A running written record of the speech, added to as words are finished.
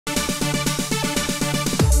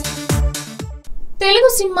తెలుగు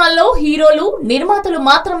సినిమాల్లో హీరోలు నిర్మాతలు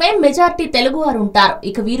మాత్రమే మెజారిటీ తెలుగువారు ఉంటారు.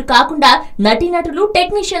 ఇక వీరు కాకుండా నటీనటులు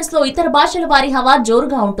టెక్నీషియన్స్ లో ఇతర భాషల వారి హవా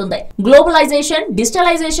జోరుగా ఉంటుంది. గ్లోబలైజేషన్,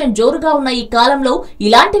 డిజిటలైజేషన్ జోరుగా ఉన్న ఈ కాలంలో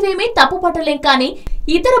ఇలాంటివేమీ తప్పుపట్టలేం. కానీ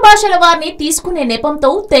ఇతర భాషల వారిని తీసుకునే నెపంతో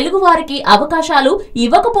తెలుగు వారికి అవకాశాలు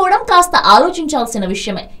ఇవ్వకపోవడం కాస్త ఆలోచించాల్సిన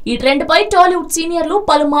విషయమే. ఈ ట్రెండ్ పై టాలీవుడ్ సీనియర్లు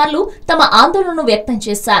పలుమార్లు తమ ఆందోళనను వ్యక్తం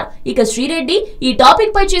చేశారు. ఇక శ్రీరెడ్డి ఈ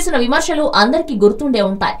టాపిక్ పై చేసిన విమర్శలు అందరికీ గుర్తుండే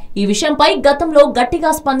ఉంటాయి. ఈ విషయంపై గతంలో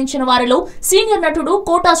గట్టిగా స్పందించిన వారిలో సీనియర్ నటుడు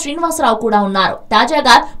కోటా శ్రీనివాస్ రావు కూడా ఉన్నారు.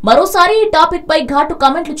 తాజాగా మరోసారి ఈ టాపిక్ పై ఘాటు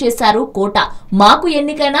కామెంట్లు చేశారు కోటా. మాకు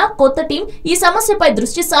ఎన్నికైన కొత్త టీం ఈ సమస్యపై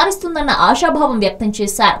దృష్టి సారిస్తుందన్న ఆశాభావం వ్యక్తం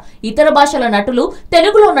చేశారు. ఇతర భాషల నటులు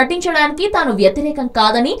తెలుగులో నటించడానికి తాను వ్యతిరేకం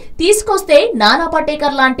కాదని, తీసుకొస్తే నానా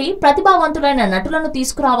పటేకర్ లాంటి ప్రతిభావంతులైన నటులను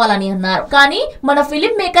తీసుకురావాలని అన్నారు. కానీ మన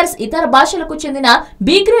ఫిలిం మేకర్స్ ఇతర భాషలకు చెందిన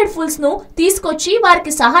బి గ్రేడ్ ఫుల్స్ ను తీసుకొచ్చి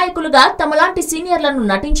వారికి సహాయకులుగా తమలాంటి సీనియర్లను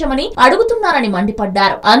నటించమని అడుగుతున్నారని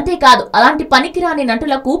మండిపడ్డారు. అంతేకాదు అలాంటి పనికిరాని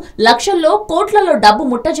నటులకు లక్షల్లో కోట్లలో డబ్బు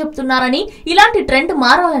ముట్టజెప్తున్నారని, ఇలాంటి ట్రెండ్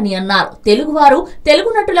మారాలని అన్నారు. తెలుగువారు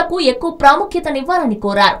తెలుగు నటులకు ఎక్కువ ప్రాముఖ్యతనివ్వాలని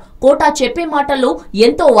కోరారు. కోటా చెప్పే మాటల్లో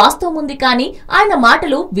ఎంతో వాస్తవం ఉంది. కానీ ఆయన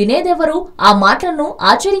మాటలు వినేదెవరు? ఆ మాటలను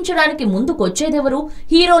ఆచరించడానికి ముందుకొచ్చేదెవరు?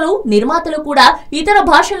 హీరోలు, నిర్మాతలు కూడా ఇతర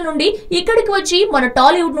భాషల నుండి ఇక్కడికి వచ్చి మన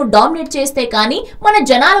టాలీవుడ్ ను డామినేట్ చేస్తే కానీ మన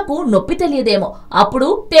జనాలకు నొప్పి తెలియదేమో. అప్పుడు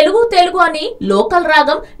తెలుగు తెలుగు అని లోకల్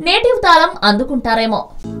రాగం, నేటివ్ తాళం అందుకుంటారేమో.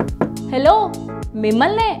 హలో,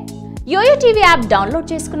 మిమ్మల్నే యోయో టీవీ యాప్ డౌన్లోడ్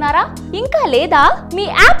చేసుకున్నారా? ఇంకా లేదా? మీ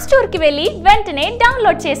యాప్ స్టోర్ కి వెళ్ళి వెంటనే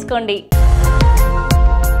డౌన్లోడ్ చేసుకోండి.